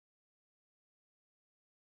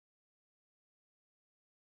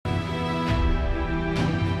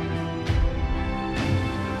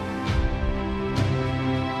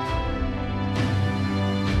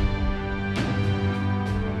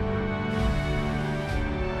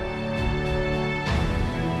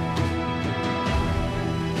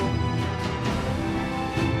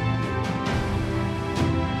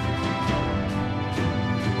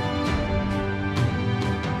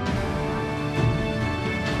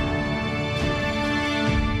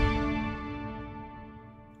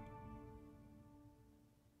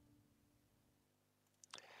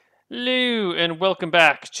Hello, and welcome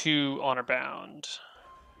back to Honorbound.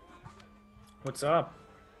 What's up?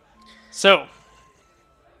 So,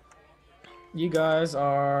 You guys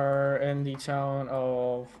are in the town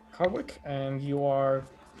of Hardwick, and you are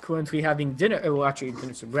currently having dinner. Well, actually,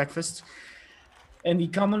 dinner's breakfast in the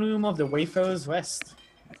common room of the Wayfarers West.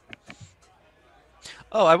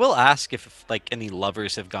 Oh, I will ask if like any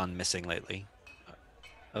lovers have gone missing lately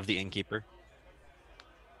of the innkeeper.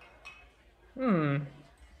 Hmm.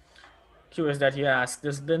 Curious that you ask.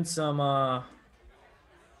 There's been some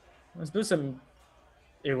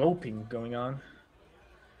eloping going on.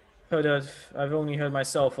 I've only heard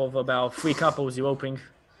myself of about 3 couples eloping.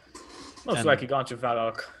 Most And likely gone to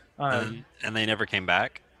Valak. and they never came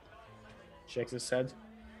back. Shakes his head.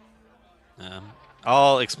 Um,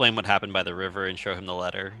 I'll explain what happened by the river and show him the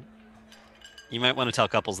letter. You might want to tell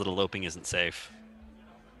couples that eloping isn't safe.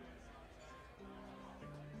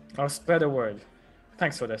 I'll spread the word.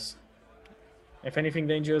 Thanks for this. If anything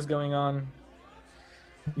dangerous going on,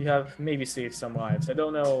 you have maybe saved some lives. I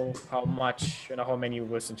don't know how much and how many you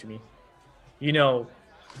listen to me. You know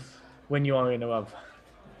when you are in love.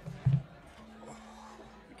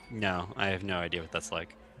 No, I have no idea what that's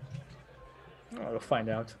like. We'll find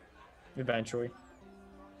out eventually.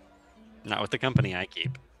 Not with the company I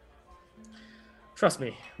keep. Trust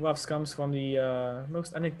me, love comes from the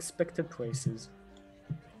most unexpected places.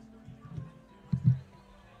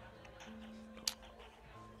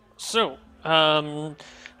 I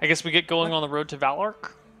guess we get going on the road to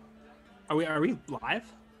Valark. Are we live?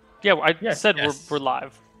 Yeah, I Yes. said Yes. we're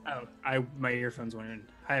live. Oh, my earphones went in.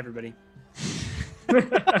 Hi everybody.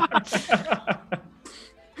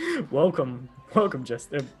 welcome,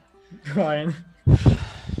 Justin, Ryan.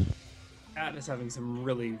 Pat is having some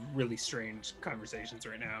really, really strange conversations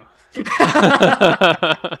right now.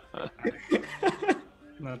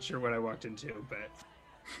 I'm not sure what I walked into, but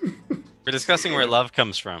We're discussing where love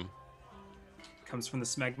comes from. it comes from the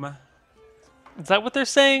smegma. Is that what they're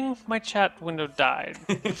saying? My chat window died.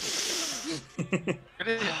 I'm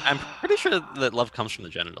pretty sure that love comes from the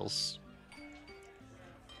genitals.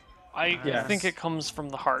 I Yes. think it comes from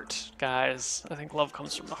the heart, guys. I think love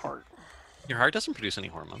comes from the heart. Your heart doesn't produce any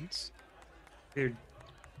hormones. Dude,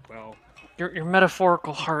 well, Your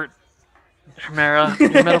metaphorical heart, Chimera.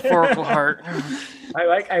 Your metaphorical heart. I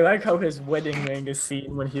like how his wedding ring is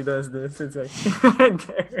seen when he does this. It's like right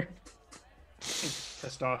there.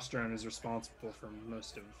 testosterone is responsible for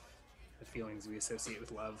most of the feelings we associate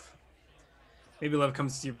with love. Maybe love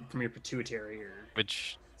comes from your pituitary or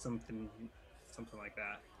Which something like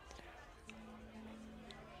that.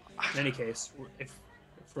 In any case, if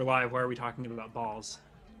we're live, why are we talking about balls?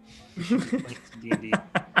 D&D.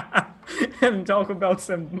 And talk about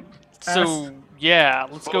some. So yeah,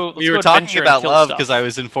 let's go. Let's we go were adventure talking and about kill love stuff. because I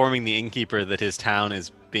was informing the innkeeper that his town is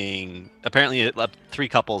being apparently 3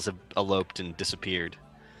 couples have eloped and disappeared.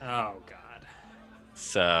 Oh God.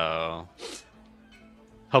 So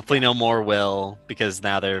hopefully no more will, because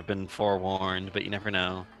now they've been forewarned, but you never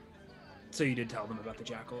know. So you did tell them about the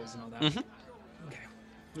jackals and all that. Mhm. Okay.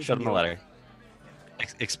 Showed them the letter.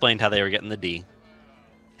 Explained how they were getting the D.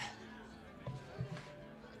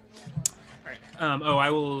 All right. I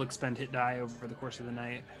will expend hit die over the course of the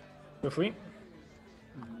night. If we, Okay.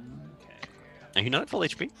 Are you not at full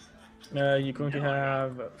HP? you currently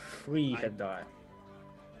have 3 hit die.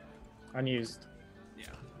 Unused. Yeah.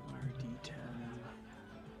 RD10.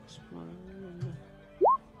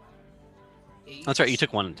 Eight. That's right, you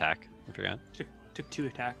took 1 attack. I forgot. Took 2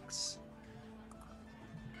 attacks. All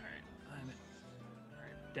right. All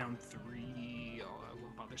right. Down 3. Oh, I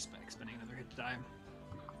won't bother expending another hit to die.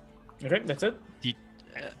 Okay, that's it.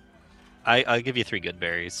 I'll give you 3 good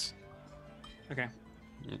berries. Okay.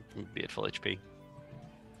 You'll be at full HP.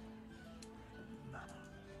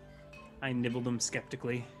 I nibbled them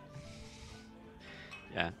skeptically.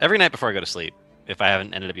 Yeah. Every night before I go to sleep, if I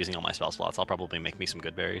haven't ended up using all my spell slots, I'll probably make me some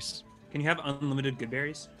good berries. Can you have unlimited good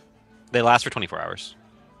berries? They last for 24 hours.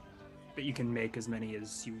 But you can make as many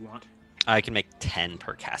as you want. I can make 10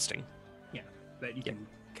 per casting. Yeah. That you Yep. can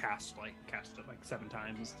cast it like 7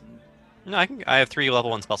 times. And... No, I have 3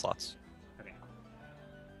 level 1 spell slots. Okay.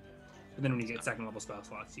 But then when you get second level spell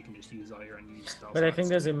slots, you can just use all your unused spell But I slots. think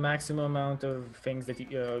there's a maximum amount of things that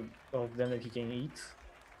of them that you can eat.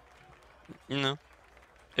 No.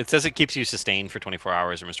 It says it keeps you sustained for 24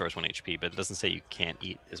 hours and restores 1 HP, but it doesn't say you can't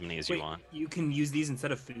eat as many as you Wait, want. you can use these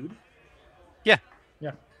instead of food? Yeah.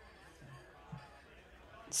 Yeah.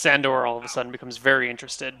 Sandor all of a sudden becomes very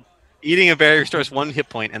interested. Eating a berry restores 1 hit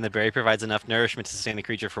point, and the berry provides enough nourishment to sustain the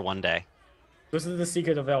creature for 1 day. This is the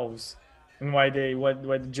secret of elves. And why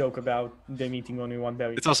the joke about them eating only one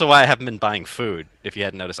berry? It's also why I haven't been buying food, if you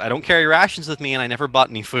hadn't noticed. I don't carry rations with me, and I never bought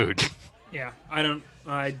any food. Yeah, I don't.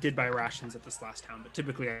 I did buy rations at this last town, but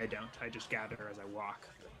typically I don't. I just gather as I walk.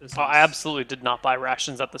 This Oh, is- I absolutely did not buy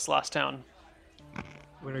rations at this last town.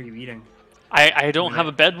 What are you eating? I don't have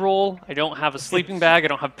a bedroll. I don't have a sleeping bag. I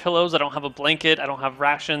don't have pillows. I don't have a blanket. I don't have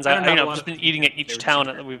rations. I don't have a I've lot just of been eating at each they're town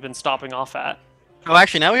cheaper. that we've been stopping off at. Oh,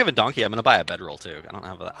 actually, now we have a donkey. I'm gonna buy a bedroll too. I don't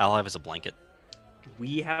have a. I'll have as a blanket.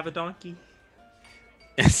 We have a donkey.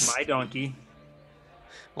 Yes. My donkey.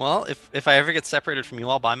 Well, if I ever get separated from you,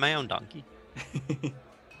 I'll buy my own donkey.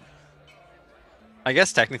 I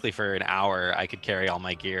guess technically for an hour I could carry all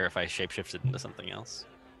my gear if I shapeshifted into something else.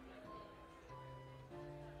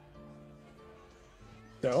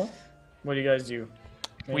 So, what do you guys do?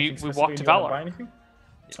 We Anything walk specific to you wanna Valor. buy anything?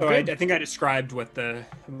 So I think I described what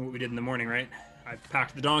we did in the morning, right? I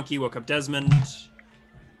packed the donkey, woke up Desmond,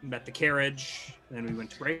 met the carriage, and then we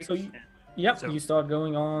went to break. So Yep, So- you start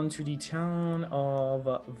going on to the town of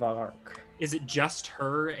Vark. Is it just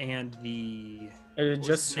her and the It's What's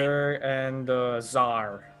just his name? her and the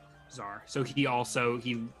Tsar. Czar? So he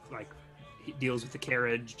deals with the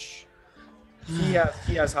carriage. He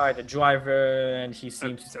has hired a driver, and he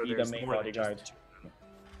seems So to be the there's main more than just bodyguard. the two.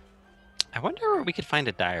 I wonder where we could find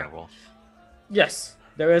a dire wolf. Yes,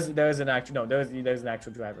 there's an actual there's an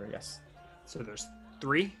actual driver. Yes, So there's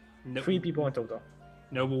three. No, 3 people in total.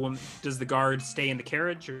 Noble woman. Does the guard stay in the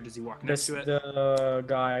carriage, or does he walk next to it? The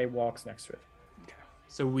guy walks next to it.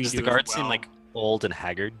 So we Does do the as guard seem well. like old and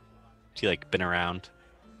haggard? Has he like been around?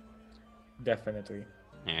 Definitely.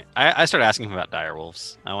 Alright. I started asking him about dire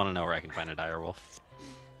wolves. I want to know where I can find a dire wolf.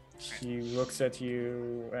 She looks at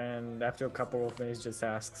you, and after a couple of minutes, just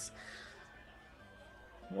asks,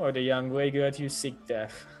 "Or the young lady that you seek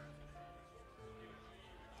death?"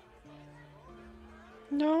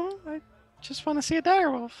 No, I just want to see a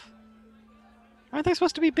dire wolf. Aren't they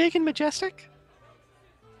supposed to be big and majestic?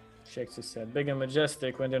 Shakes his head. Big and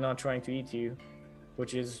majestic when they're not trying to eat you,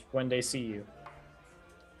 which is when they see you.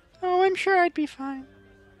 Oh, I'm sure I'd be fine.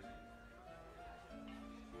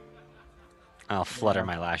 I'll flutter Yeah.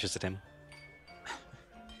 my lashes at him.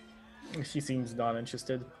 She seems not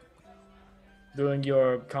interested. During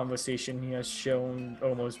your conversation, he has shown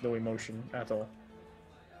almost no emotion at all.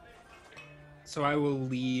 So I will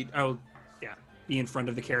lead. I will, be in front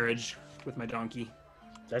of the carriage with my donkey.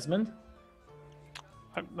 Desmond?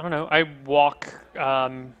 I don't know. I walk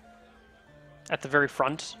at the very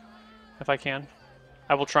front, if I can.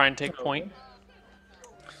 I will try and take point.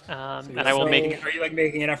 So And you're I will so- make. Are you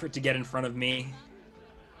making an effort to get in front of me?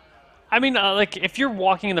 I mean, if you're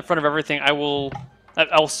walking in the front of everything,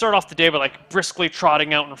 I'll start off the day by briskly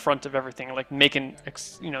trotting out in front of everything, making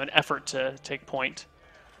an effort to take point.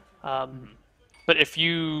 But if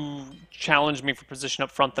you challenge me for position up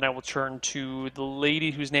front, then I will turn to the lady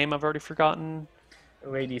whose name I've already forgotten,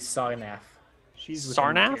 Lady Sarnath. She's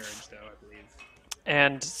within the Sarnath? carriage, though, I believe.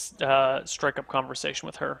 and strike up conversation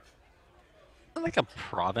with her. Like a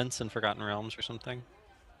province in Forgotten Realms or something.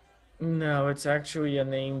 No, it's actually a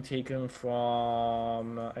name taken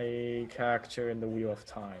from a character in the Wheel of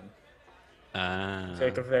Time. It's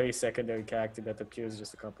like a very secondary character that appears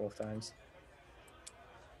just a couple of times.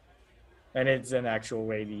 And it's an actual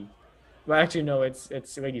lady. Well, actually, no, it's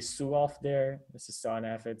Lady Suoff there. This is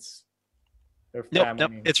Sarnath. It's her family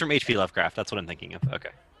Nope, name. it's from H.P. Lovecraft. That's what I'm thinking of.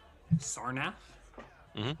 Okay. Sarnath?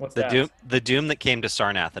 What's the that? the doom that came to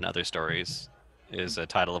Sarnath and other stories is a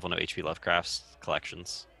title of one of H.P. Lovecraft's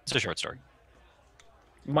collections. It's a short story.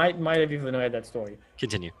 Might have even read that story.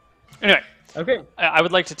 Continue. Anyway, Okay. I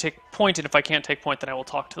would like to take point, and if I can't take point, then I will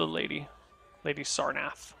talk to the lady, Lady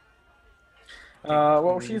Sarnath.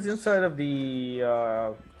 Well, she's inside of the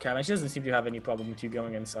cabin. She doesn't seem to have any problem with you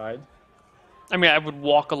going inside. I mean, I would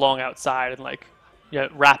walk along outside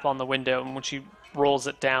and rap on the window, and when she rolls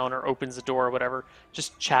it down or opens the door or whatever,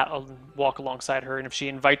 just chat and walk alongside her. And if she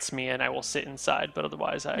invites me in, I will sit inside. But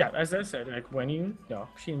otherwise, Yeah, as I said, when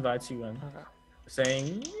she invites you in,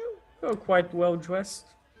 saying you're quite well dressed.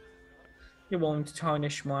 You're willing to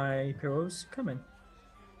tarnish my pillows. Come in.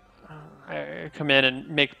 I come in and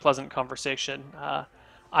make pleasant conversation.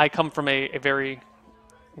 I come from a very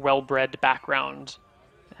well-bred background,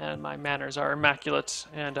 and my manners are immaculate,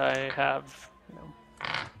 and I have,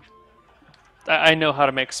 I know how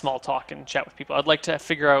to make small talk and chat with people. I'd like to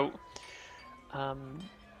figure out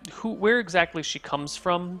where exactly she comes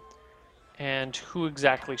from, and who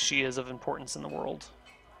exactly she is of importance in the world.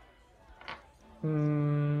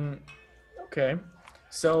 Okay.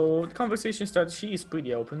 So the conversation starts. She is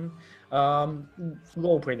pretty open.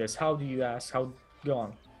 Role play this. How do you ask? How go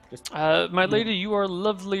on? Just My lady, you are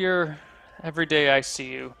lovelier every day I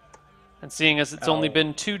see you. And seeing as it's only Oh.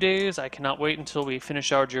 been 2 days, I cannot wait until we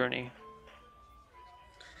finish our journey.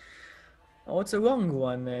 Oh, it's a long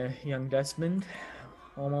one, young Desmond.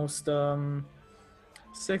 Almost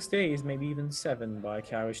 6 days, maybe even 7 by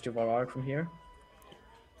carriage to Valar from here.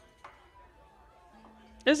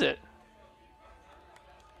 Is it?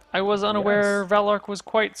 I was unaware Yes. Valark was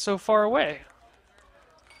quite so far away.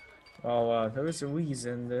 Well, there is a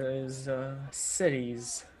reason. There is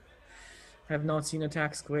cities. I have not seen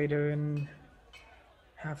attacks greater in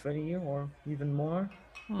half a year or even more.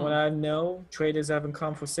 What I know, traders haven't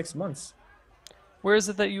come for 6 months. Where is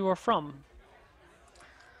it that you are from?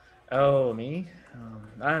 Oh, me?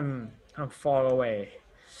 I'm far away.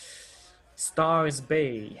 Stars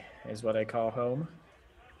Bay is what I call home.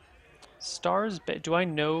 Stars Bay. Do I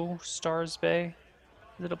know Stars Bay?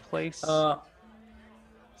 Is it a place?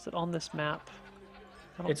 Is it on this map?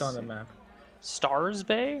 I don't It's on the see- map. Stars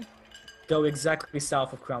Bay? Go exactly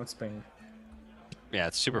south of Crown Spring. Yeah,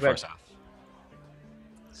 it's super far Red. south.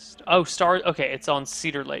 Oh, Star. Okay, it's on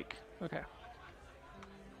Cedar Lake. Okay.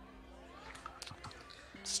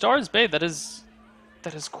 Stars Bay. That is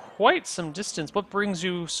quite some distance. What brings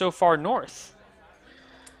you so far north?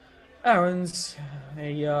 Aaron's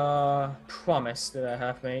a promise that I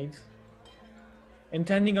have made.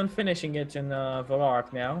 Intending on finishing it in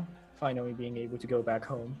Valark now. Finally being able to go back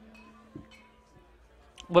home.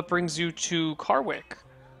 What brings you to Carwick?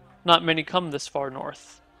 Not many come this far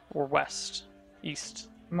north, or west, east.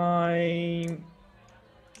 My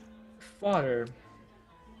father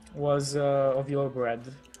was of your breed,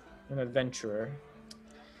 an adventurer.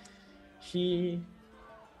 He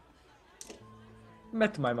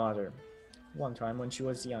met my mother one time when she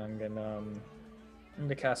was young and in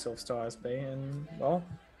the castle of Stars Bay, and well,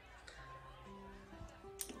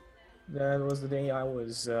 that was the day I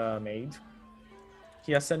was made.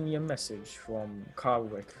 He has sent me a message from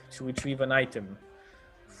Carwick to retrieve an item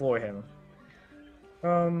for him.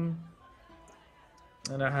 And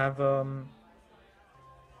I've gone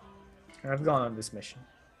on this mission.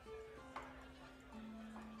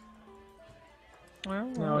 Well,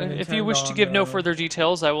 No, I if you intend wish to give no on, further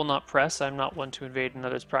details, I will not press. I'm not one to invade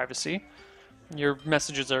another's privacy. Your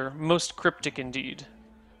messages are most cryptic indeed.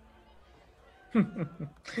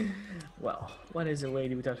 Well, what is a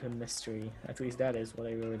lady without a mystery? At least that is what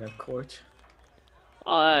I wrote at court.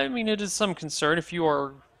 I mean, it is some concern if you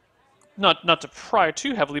are not to pry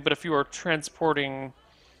too heavily, but if you are transporting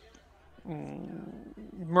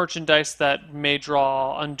merchandise that may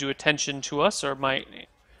draw undue attention to us or might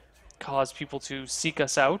cause people to seek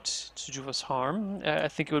us out to do us harm, I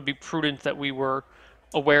think it would be prudent that we were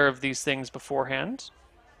aware of these things beforehand.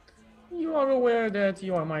 You are aware that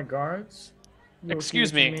you are my guards? You're Excuse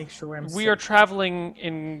here to me. make sure I'm We are safe. traveling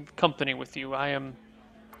in company with you. I am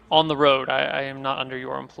on the road. I am not under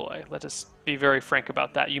your employ. Let us be very frank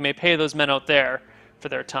about that. You may pay those men out there for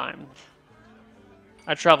their time.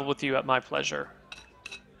 I travel with you at my pleasure.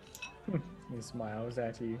 He smiles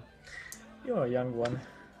at you. You're a young one.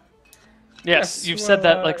 Yes, Yes, you've said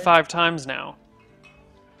that well, like 5 times now.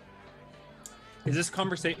 Is this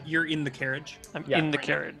conversation? You're in the carriage. I'm Yeah. in the Right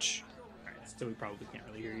now? carriage. Alright, so we probably can't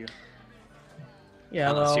really hear you. Yeah,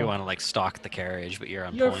 Unless well, you want to like stalk the carriage, but you're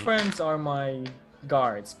on your point. friends are my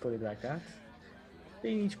guards, put it like that.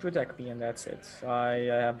 They need to protect me, and that's it. I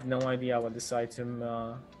have no idea what this item,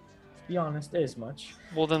 to be honest, is much.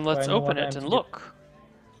 Well, then But let's I know open what it I'm and to do. look.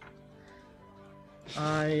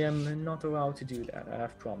 I am not allowed to do that, I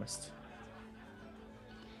have promised.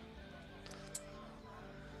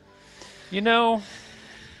 You know,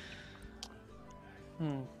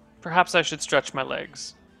 perhaps I should stretch my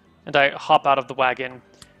legs. And I hop out of the wagon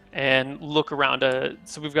and look around.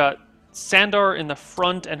 So we've got Sandar in the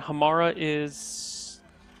front and Hamara is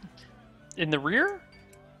in the rear?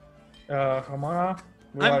 Hamara,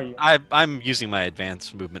 where are you? I'm using my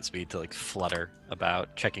advanced movement speed to like flutter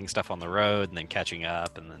about, checking stuff on the road and then catching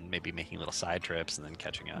up, and then maybe making little side trips and then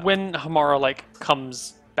catching up. When Hamara like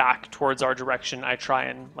comes back towards our direction, I try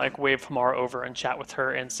and like wave Hamara over and chat with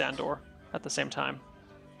her and Sandor at the same time.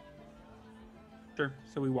 Sure.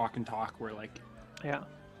 So we walk and talk. We're like, Yeah.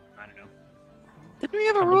 I don't know. Didn't we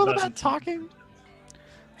have a Couple rule dozen about talking?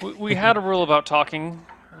 We had a rule about talking.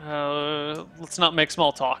 Let's not make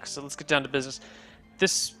small talk, so let's get down to business.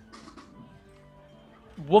 This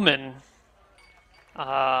woman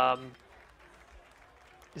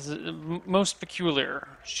is most peculiar.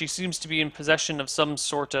 She seems to be in possession of some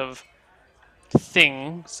sort of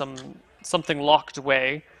thing, something locked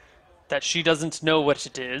away, that she doesn't know what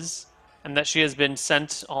it is, and that she has been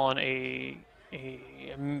sent on a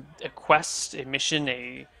quest, a mission,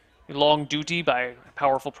 a long duty by a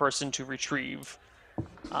powerful person to retrieve.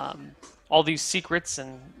 All these secrets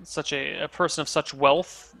and such a person of such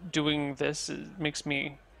wealth doing this makes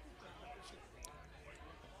me.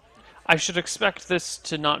 I should expect this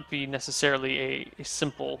to not be necessarily a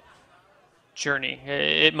simple journey.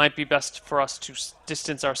 It might be best for us to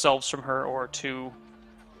distance ourselves from her or to.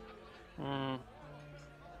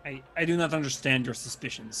 I do not understand your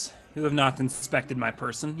suspicions. You have not inspected my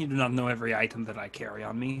person. You do not know every item that I carry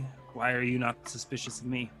on me. Why are you not suspicious of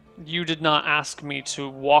me? You did not ask me to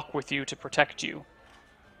walk with you to protect you.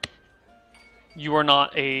 You are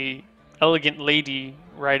not a elegant lady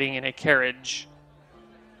riding in a carriage.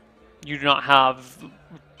 You do not have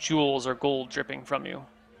jewels or gold dripping from you.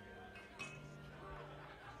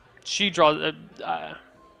 She draws. I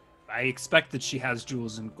expect that she has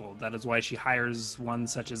jewels and gold. That is why she hires one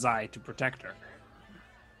such as I to protect her.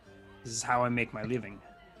 This is how I make my living.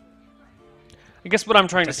 I guess what I'm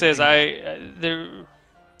trying to say is,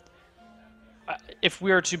 if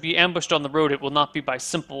we are to be ambushed on the road, it will not be by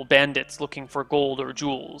simple bandits looking for gold or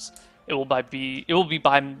jewels. It will be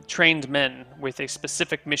by trained men with a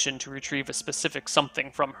specific mission to retrieve a specific something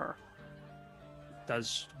from her.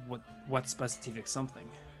 What specific something?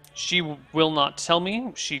 She will not tell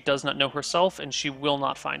me. She does not know herself, and she will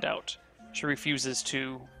not find out. She refuses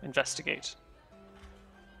to investigate.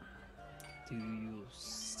 Do you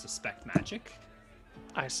suspect magic?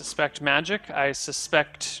 I suspect magic. I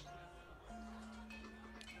suspect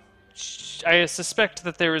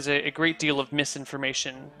that there is a great deal of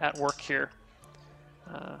misinformation at work here.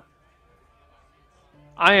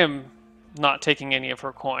 I am not taking any of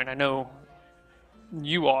her coin. I know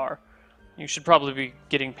you are. You should probably be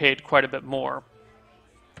getting paid quite a bit more.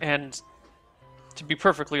 And to be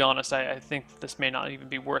perfectly honest, I think this may not even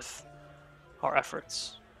be worth our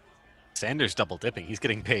efforts. Sanders double dipping. He's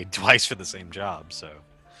getting paid twice for the same job, so.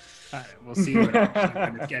 We'll see what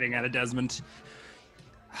I'm getting out of Desmond.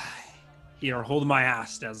 Here, hold my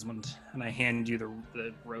ass, Desmond, and I hand you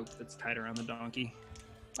the rope that's tied around the donkey.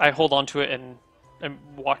 I hold onto it and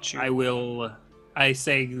watch you. I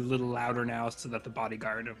say a little louder now so that the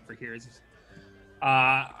bodyguard overhears.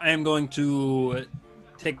 I am going to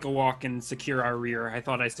take a walk and secure our rear. I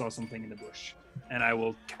thought I saw something in the bush. And I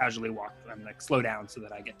will casually walk. I'm like, slow down so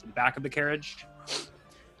that I get to the back of the carriage.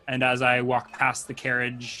 And as I walk past the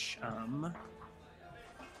carriage,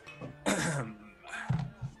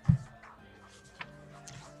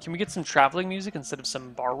 Can we get some traveling music instead of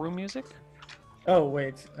some barroom music? Oh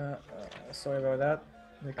wait, sorry about that.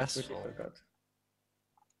 I That's completely full. forgot.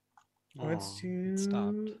 Oh, Let's do. it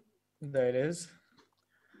stopped. There it is.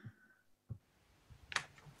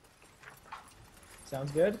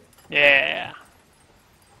 Sounds good. Yeah.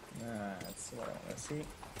 That's what I want to see.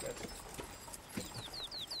 Good.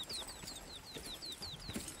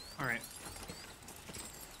 all right.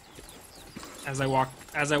 As I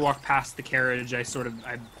walk past the carriage, I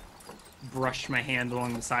brush my hand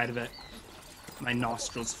along the side of it. My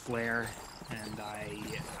nostrils flare, and I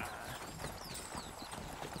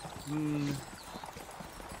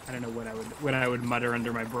don't know what I would mutter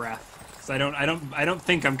under my breath, because I don't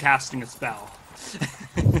think I'm casting a spell.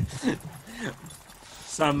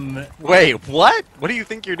 Wait, what? What do you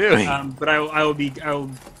think you're doing? But I will be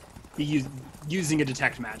using a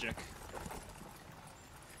detect magic.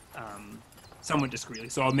 Somewhat discreetly,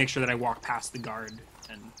 so I'll make sure that I walk past the guard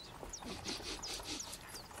and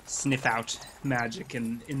sniff out magic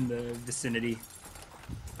in the vicinity.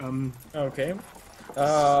 Okay.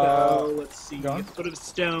 So let's see. go on. Foot of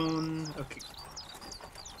stone. Okay.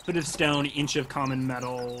 Foot of stone, inch of common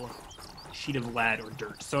metal, sheet of lead or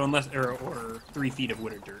dirt. So unless or 3 feet of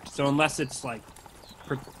wood or dirt. So unless it's like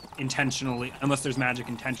unless there's magic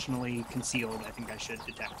intentionally concealed, I think I should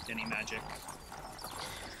detect any magic.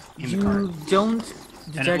 You don't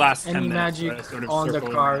it detect lasts 10 any minutes, so I magic sort of on the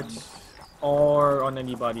circle cart around. or on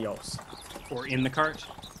anybody else. Or in the cart.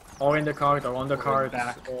 Or in the cart or on the Or cart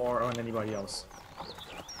back. or on anybody else.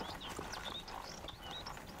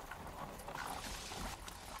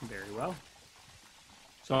 Very well.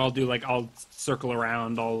 So I'll circle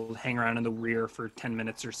around, I'll hang around in the rear for 10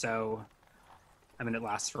 minutes or so. I mean, it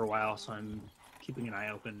lasts for a while, so I'm keeping an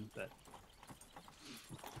eye open, but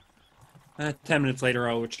 10 minutes later,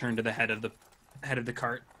 I'll return to the head of the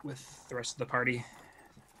cart with the rest of the party.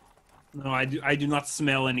 No, I do not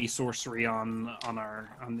smell any sorcery on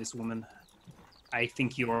this woman. I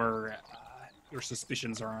think your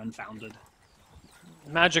suspicions are unfounded.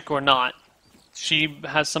 Magic or not, she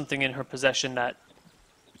has something in her possession that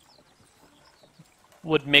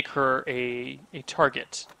would make her a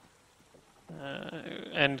target.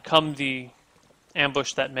 And come the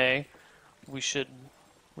ambush that may, we should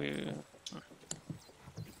We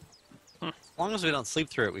As long as we don't sleep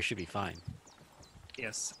through it, we should be fine.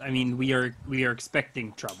 Yes, I mean we are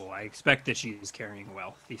expecting trouble. I expect that she is carrying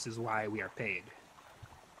wealth. This is why we are paid.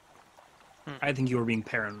 I think you are being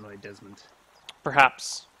paranoid, Desmond.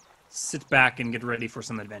 perhaps. Sit back and get ready for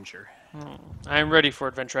some adventure. I am ready for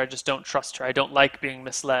adventure. I just don't trust her. I don't like being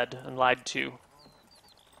misled and lied to.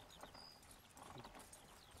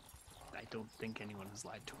 I don't think anyone has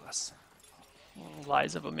lied to us.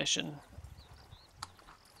 Lies of omission.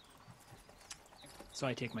 So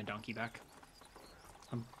I take my donkey back.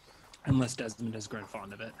 Unless Desmond has grown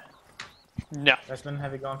fond of it. No. Desmond,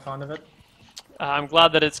 have you gone fond of it? I'm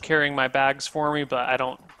glad that it's carrying my bags for me, but I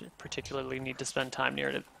don't particularly need to spend time near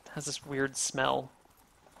it. It has this weird smell.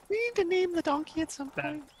 We need to name the donkey at some That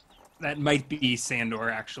point. that might be Sandor,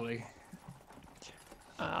 actually.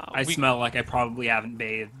 I We- smell like I probably haven't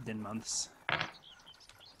bathed in months.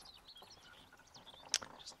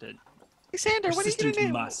 Just a Hey, Sander, what are you persistent gonna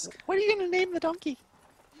name? musk. What are you gonna name the donkey?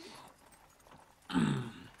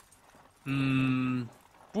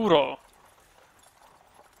 Burro.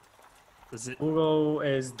 Does it? Burro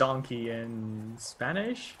is donkey in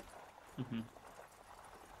Spanish.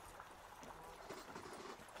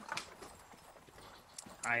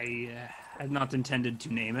 I had not intended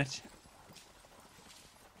to name it.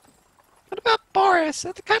 What about Boris?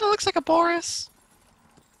 It kind of looks like a Boris.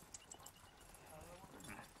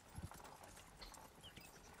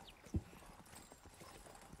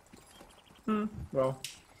 Well,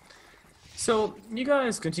 so you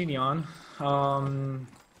guys continue on.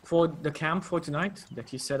 For the camp for tonight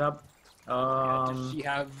that you set up, Does she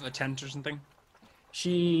have a tent or something?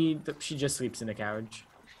 she just sleeps in the carriage.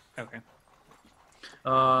 Okay.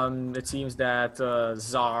 It seems that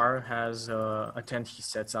Czar has a tent he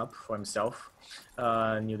sets up for himself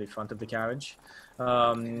near the front of the carriage.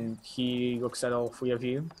 He looks at all three of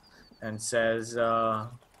you and says, "The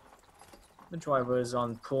driver is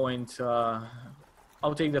on point.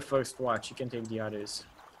 I'll take the first watch. You can take the others."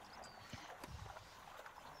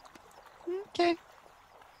 Okay.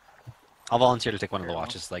 I'll volunteer to take one of the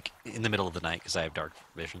watches, like in the middle of the night, because I have dark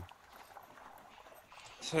vision.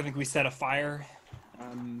 So I think we set a fire,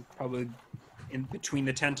 probably in between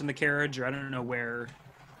the tent and the carriage, or I don't know where.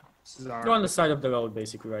 Czar, You're on the side of the road,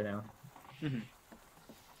 basically, right now.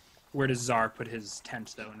 Where does Czar put his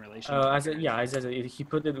tent, though, in relation? He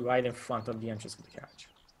put it right in front of the entrance of the carriage.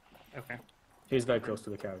 Okay. He's very close to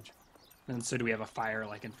the carriage. And so do we have a fire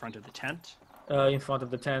like in front of the tent? In front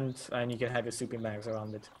of the tent, and you can have your sleeping bags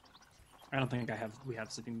around it. I don't think we have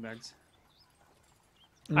sleeping bags.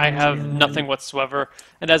 I have nothing whatsoever,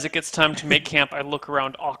 and as it gets time to make camp, I look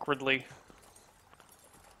around awkwardly.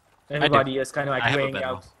 Everybody is kind of I like have a weighing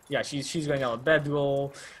bedroll. out. Yeah, she's going out a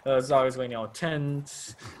bedroll. Zara's going out a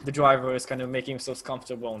tent. The driver is kind of making himself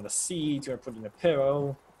comfortable on the seat. You're putting a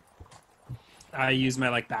pillow. I use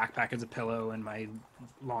my backpack as a pillow and my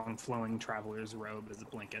long flowing traveler's robe as a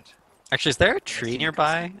blanket. Actually, is there a tree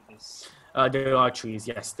nearby? There are trees.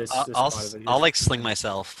 Yes, this I'll, part of it. I'll sling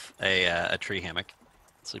myself a tree hammock.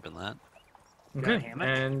 Sleep in that. got a Okay, hammock?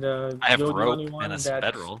 and I have you're the rope only one and a that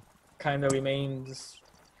bedroll. kind of remains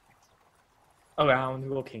around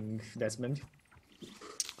looking, Desmond.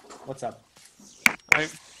 What's up? I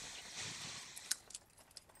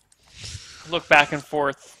look back and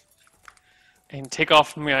forth and take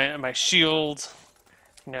off my shield,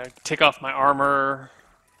 take off my armor,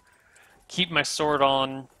 keep my sword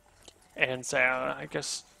on, and say, I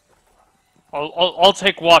guess I'll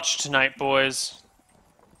take watch tonight, boys.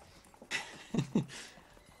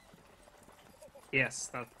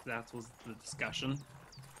 Yes, that was the discussion.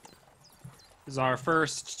 Czar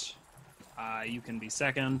first. You can be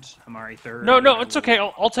second. Amari third. No, I it's will- okay.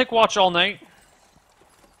 I'll take watch all night.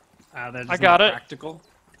 That is I got not it. practical.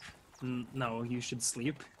 No, you should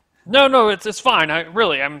sleep. No, it's fine.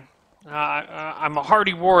 I'm a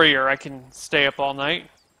hardy warrior. I can stay up all night.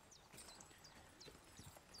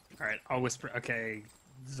 All right, I'll whisper. Okay,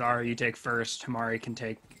 Czar, you take first. Amari can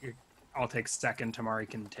take. I'll take second. Tamari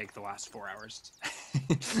can take the last 4 hours,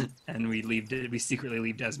 and we secretly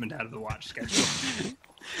leave Desmond out of the watch schedule.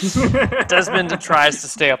 Desmond tries to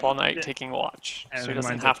stay up all night taking watch, And so he then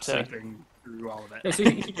doesn't winds have up to. sleeping through all of it. Yeah, so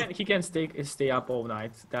he can stay up all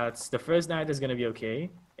night. That's the first night is gonna be okay.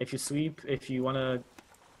 If you wanna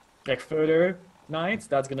further nights,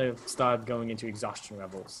 that's gonna start going into exhaustion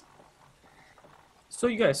levels. So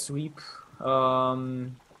you guys sleep.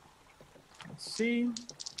 Let's see.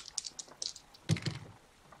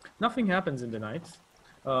 Nothing happens in the night.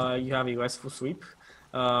 You have a restful sleep.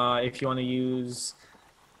 If you want to use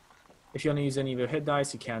If you want to use any of your hit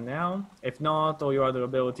dice, you can now. If not, all your other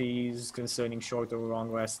abilities concerning short or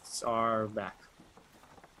long rests are back.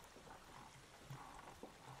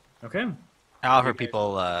 Okay. I offer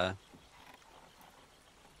people Go on.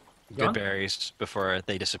 good berries before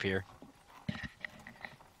they disappear.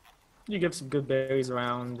 You give some good berries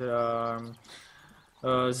around.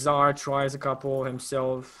 Czar tries a couple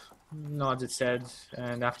himself, nods its head,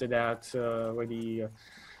 and after that, Lady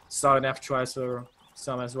Sarnef tries her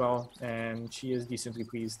some as well, and she is decently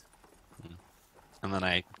pleased. And then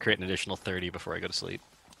I create an additional 30 before I go to sleep.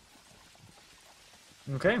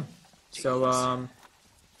 Okay, so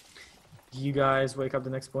you guys wake up the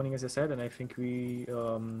next morning, as I said, and I think we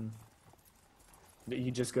that you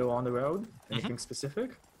just go on the road. Anything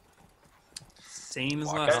specific? Same as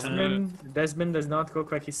last time. Desmond does not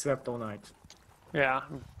look like he slept all night. Yeah,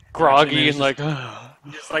 groggy there's and like.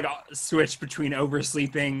 Just like switch between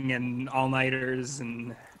oversleeping and all-nighters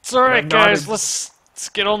and... It's all right, Not guys. a- Let's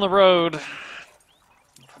get on the road.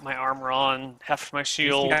 Put my armor on, heft my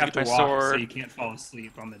shield, you have get to my walk, so sword, you can't fall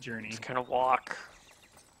asleep on the journey. just kind of walk.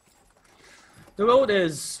 The road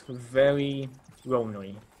is very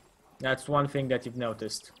lonely. That's one thing that you've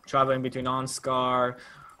noticed. Traveling between Onskar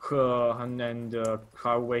and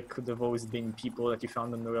Harwick, they've always been people that you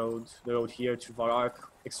found on the road. The road here to Varark,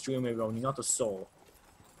 extremely lonely, not a soul.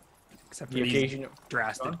 Except for The these occasion,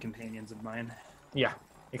 drastic companions of mine. yeah,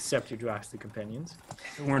 except your drastic companions.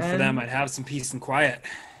 If it weren't for them, I'd have some peace and quiet.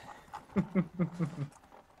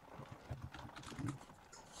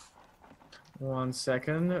 One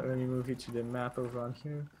second, let me move you to the map over on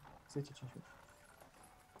here.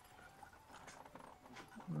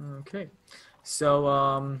 Okay,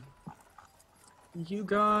 so you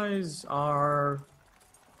guys are.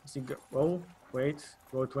 Oh, wait,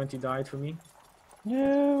 roll 20 died for me.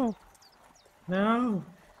 No. No,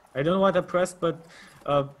 I don't know what I pressed, but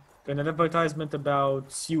an advertisement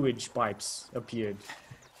about sewage pipes appeared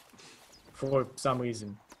for some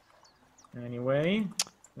reason. Anyway,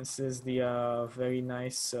 this is the very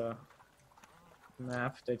nice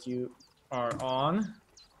map that you are on.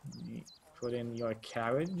 Let me put in your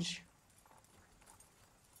carriage.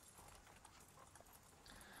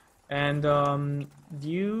 And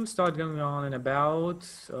you start going on and about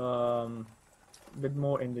a bit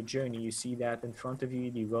more in the journey. You see that in front of you,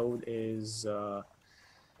 the road is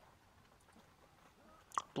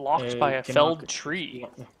Blocked by a cannot- felled tree.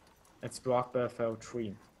 It's blocked by a felled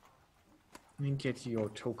tree. Let me get your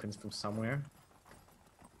tokens from somewhere.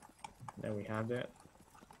 There we have it.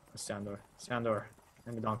 Sandor,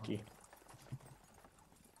 and the donkey.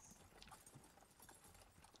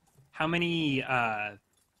 How many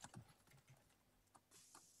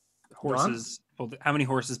horses? How many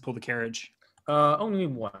horses pull the carriage? Only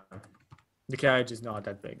one. The carriage is not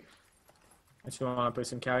that big. If you want to put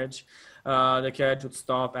some carriage, the carriage would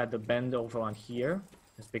stop at the bend over on here.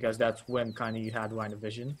 Just because that's when kind of you had line of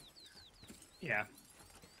vision. Yeah.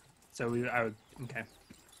 So I would. Okay.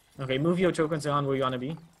 Okay, move your tokens around where you want to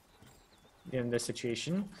be in this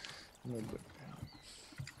situation.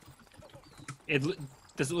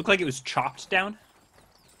 Does it look like it was chopped down?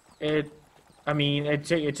 I mean, it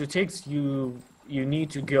takes you. You need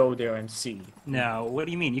to go there and see. No. What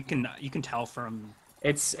do you mean? You can tell from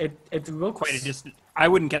It looks quite a distance. I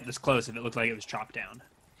wouldn't get this close if it looked like it was chopped down.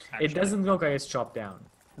 Actually. It doesn't look like it's chopped down.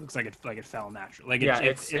 It looks like it fell naturally. Like Yeah,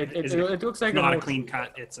 it looks like not an a old clean tree.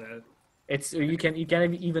 cut. It's a. It's you can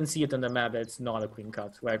even see it on the map that it's not a clean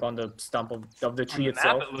cut, like on the stump of the tree On the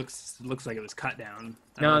itself. map, it looks like it was cut down.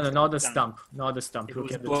 No, not the down. stump, not the stump. If it Look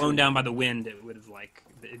was at the blown tree. down by the wind,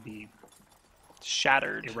 it'd be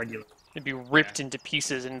Shattered. irregular. It'd be ripped into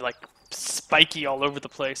pieces and like spiky all over the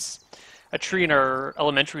place. A tree in our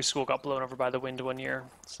elementary school got blown over by the wind one year.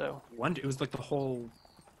 So It was like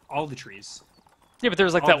all the trees. yeah, but there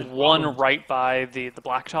was like All that the- one all the- right by the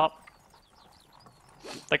blacktop,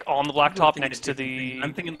 like on the blacktop next to the.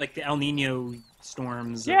 I'm thinking like the El Nino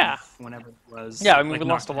storms. Yeah. Of whenever it was. Yeah, I mean, like, we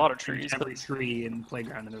lost a knocked lot of down trees, Every but- tree in the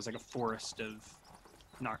playground, and there was like a forest of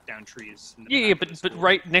knocked down trees. In the Yeah, back of the but school.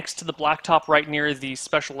 right next to the blacktop, right near the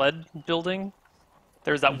special ed building,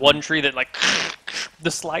 there's that one tree that like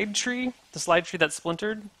the slide tree that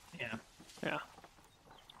splintered. Yeah. Yeah.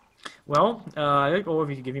 Well, I think all of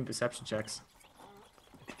you can give me perception checks.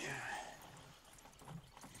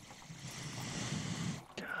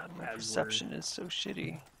 God, my Bad perception is so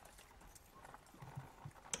shitty.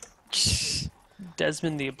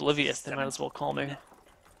 Desmond the Oblivious, they might as well call me.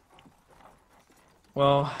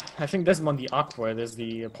 Well, I think Desmond the Awkward is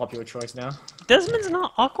the popular choice now. Desmond's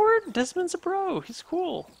not awkward. Desmond's a bro. He's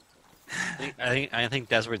cool. I think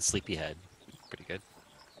Desward's sleepyhead. Pretty good.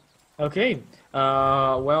 Okay.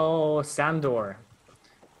 Well, Sandor,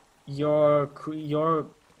 your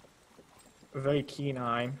very keen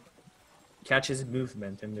eye catches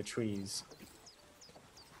movement in the trees.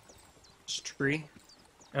 Tree.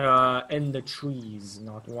 In the trees,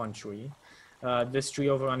 not one tree. This tree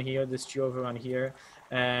over on here, this tree over on here,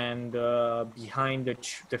 and behind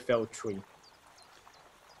the fell tree.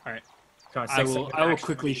 All right. Come on, I will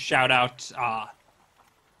quickly shout out,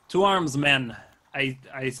 to arms, men.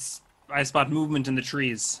 I spot movement in the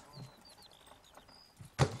trees.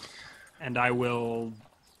 And I will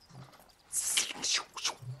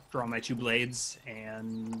draw my two blades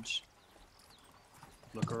and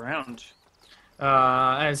look around.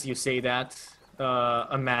 As you say that,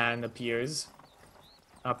 a man appears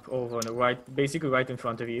up over on the right, basically right in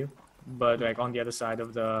front of you, but like on the other side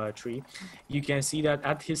of the tree. You can see that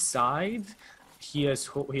at his side, he is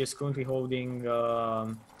currently holding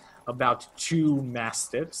about 2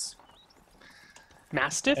 mastiffs.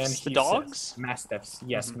 Mastiffs, the he dogs. says- mastiffs,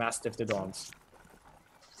 yes, mastiff the dogs.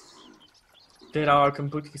 They are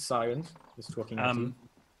completely silent, just talking at you.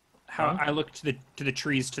 How Huh? I look to the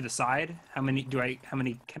trees to the side. How many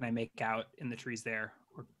can I make out in the trees there,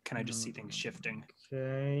 or can I just see things shifting?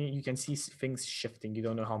 Okay, you can see things shifting. You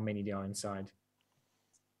don't know how many there are inside.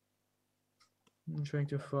 I'm trying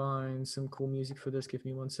to find some cool music for this. Give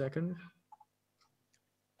me 1 second.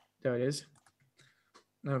 There it is.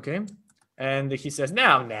 Okay. And he says,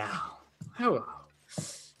 now. Hello.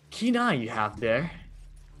 Keen eye you have there.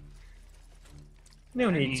 No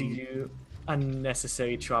need to do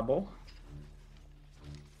unnecessary trouble.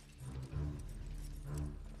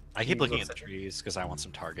 I keep He looking looks at the at it. trees because I want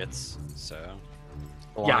some targets. So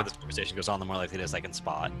the Yeah. longer this conversation goes on, the more likely it is I can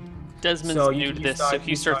spot. Desmond's So new you, to you this, start, so you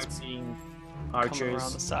he starts. start seeing around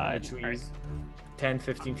archers the side. in the trees, 10,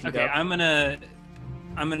 15 feet Okay, up. I'm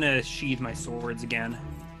gonna sheathe my swords again,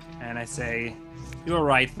 and I say, "You're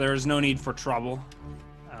right. There's no need for trouble.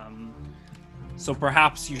 So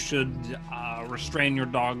perhaps you should restrain your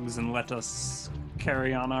dogs and let us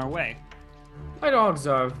carry on our way." My dogs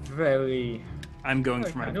are very I'm going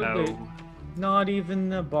for my I know bow. not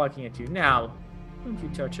even barking at you. Now, don't you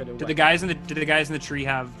touch other Do the guys in the tree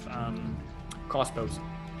have crossbows?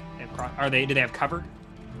 do they have cover?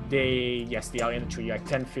 Yes, they are in the tree, like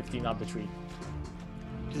 10, 15 up the tree.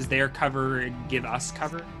 Does their cover give us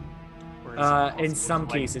cover? Or is it In possible some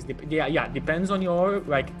to, like- cases, depends on your,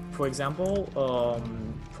 like, for example,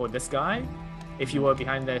 for this guy, if you were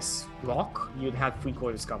behind this rock, you'd have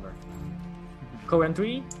 3/4 cover.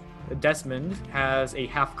 Currently, Desmond has a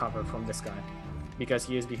half cover from this guy because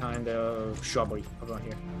he is behind the shrubbery around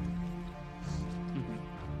here.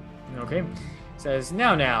 Okay, says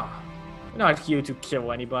now, we're not here to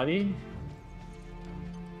kill anybody.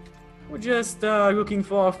 We're just looking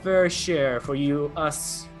for a fair share for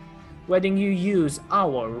us, letting you use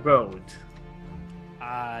our road.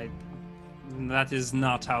 That is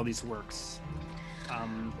not how this works.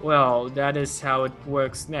 Well, that is how it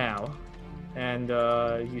works now. And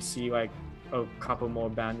you see like a couple more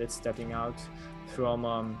bandits stepping out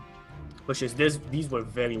from bushes. These were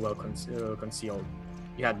very well concealed.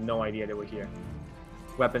 You had no idea they were here.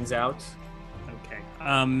 Weapons out. Okay.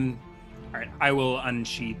 All right. I will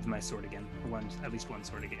unsheath my sword again. At least one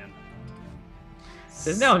sword again.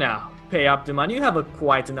 Says now, pay up the money. You have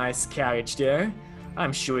quite a nice carriage there.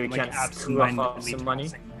 I'm sure you I'm, can scruff up absentmindedly some money.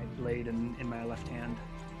 tossing my blade in my left hand.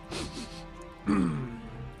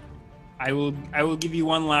 I will give you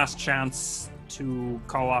one last chance to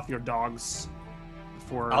call off your dogs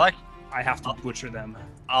before I have to butcher them.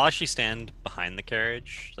 I'll actually stand behind the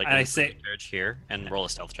carriage, like I in say- the carriage here, and roll a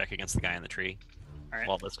stealth check against the guy in the tree. All right.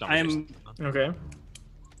 While this conversation. Okay.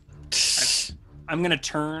 I'm gonna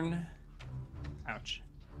turn. Ouch.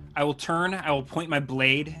 I will turn. I will point my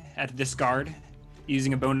blade at this guard,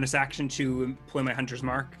 using a bonus action to employ my hunter's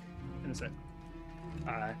mark. And so,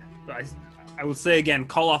 I will say again,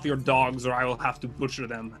 call off your dogs, or I will have to butcher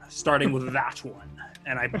them. Starting with that one,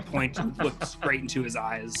 and I point and look straight into his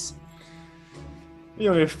eyes. The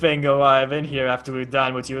only thing alive in here after we're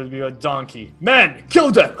done with you would be a donkey. Men, kill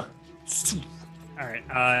them! All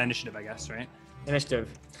right, initiative, I guess, right? Initiative.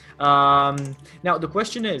 Now the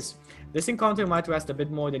question is, this encounter might last a bit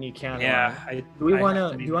more than you can. Do you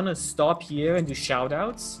wanna stop here and do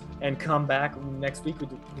shoutouts and come back next week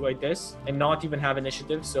with like this and not even have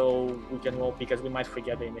initiative so we can roll because we might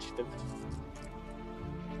forget the initiative.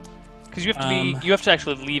 Because you have to you have to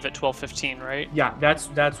actually leave at 12:15, right? Yeah,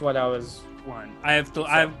 that's what I was. One.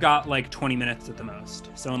 I've got like 20 minutes at the most.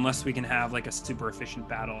 So unless we can have like a super efficient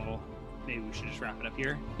battle, maybe we should just wrap it up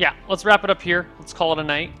here. Yeah, let's wrap it up here. Let's call it a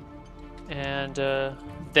night. and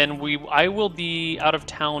then I will be out of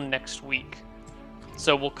town next week,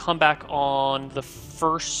 so we'll come back on the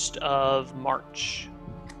 1st of March.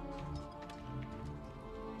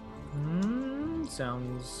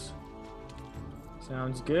 Sounds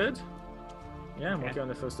good. Yeah, I'm Okay. working on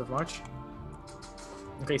the 1st of March.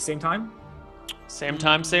 Okay, same time? Same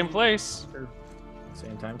time, same place.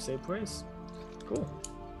 Same time, same place. Cool.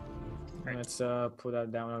 Right. Let's put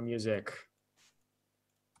that down on music.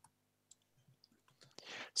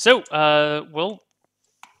 So, well,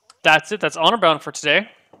 that's it. That's Honorbound for today.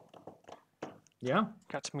 Yeah.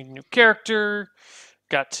 Got to meet a new character.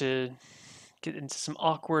 Got to get into some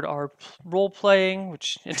awkward role playing,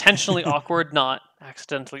 which intentionally awkward, not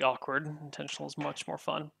accidentally awkward. Intentional is much more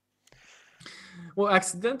fun. Well,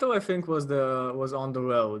 accidental, I think, was on the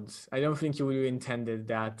road. I don't think you really intended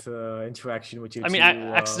that interaction with you I mean, two.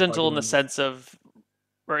 accidental in the buddies. sense of,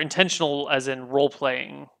 or intentional as in role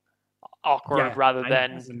playing, awkward Yeah, rather I-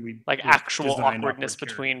 than As in we like just actual designed awkwardness awkward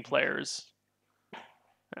between characters. players.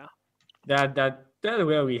 That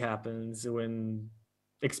rarely happens when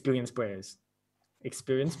experienced players.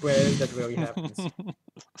 Experienced players, that rarely happens.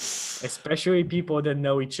 Especially people that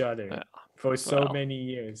know each other Yeah, for so well. many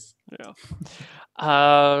years. Yeah.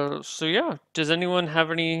 So yeah, does anyone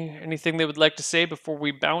have anything they would like to say before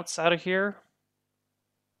we bounce out of here?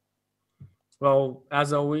 Well,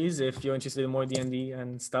 as always, if you're interested in more D&D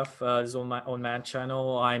and stuff, this is on my own man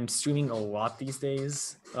channel. I'm streaming a lot these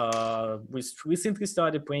days. We recently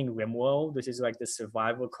started playing RimWorld. This is like the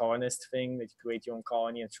survival colonist thing that you create your own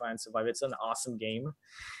colony and try and survive. It's an awesome game,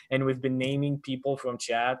 and we've been naming people from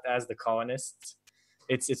chat as the colonists.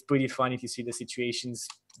 It's pretty funny to see the situations,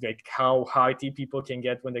 like how hearty people can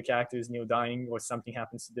get when the character is near dying or something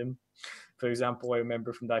happens to them. For example, I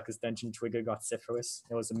remember from Darkest Dungeon, Trigger got syphilis.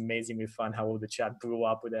 It was amazingly fun how all the chat blew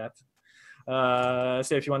up with that.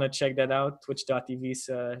 So if you want to check that out,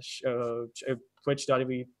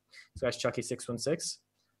 twitch.tv/Chucky616,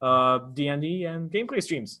 D&D and gameplay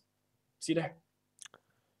streams. See you there.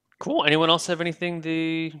 Cool. Anyone else have anything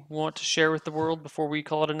they want to share with the world before we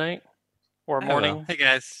call it a night or a I will. morning? Hey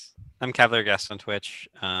guys, I'm Cavalier Guest on Twitch.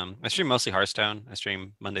 I stream mostly Hearthstone. I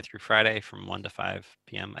stream Monday through Friday from 1 to 5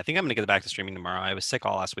 p.m. I think I'm gonna get back to streaming tomorrow. I was sick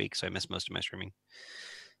all last week, so I missed most of my streaming.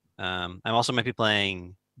 I'm also might be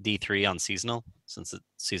playing D3 on seasonal since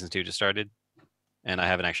season 2 just started, and I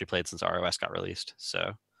haven't actually played since ROS got released.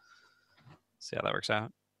 So see how that works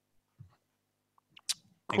out.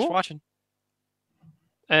 Thanks for Cool. watching.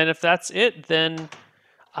 And if that's it, then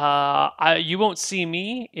you won't see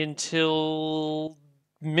me until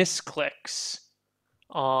Misclicks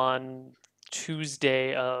on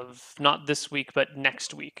Tuesday of not this week but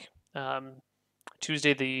next week.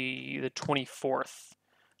 Tuesday the 24th.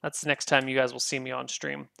 That's the next time you guys will see me on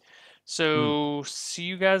stream. So see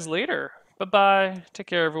you guys later. Bye bye. Take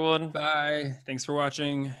care, everyone. Bye. Thanks for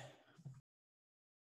watching.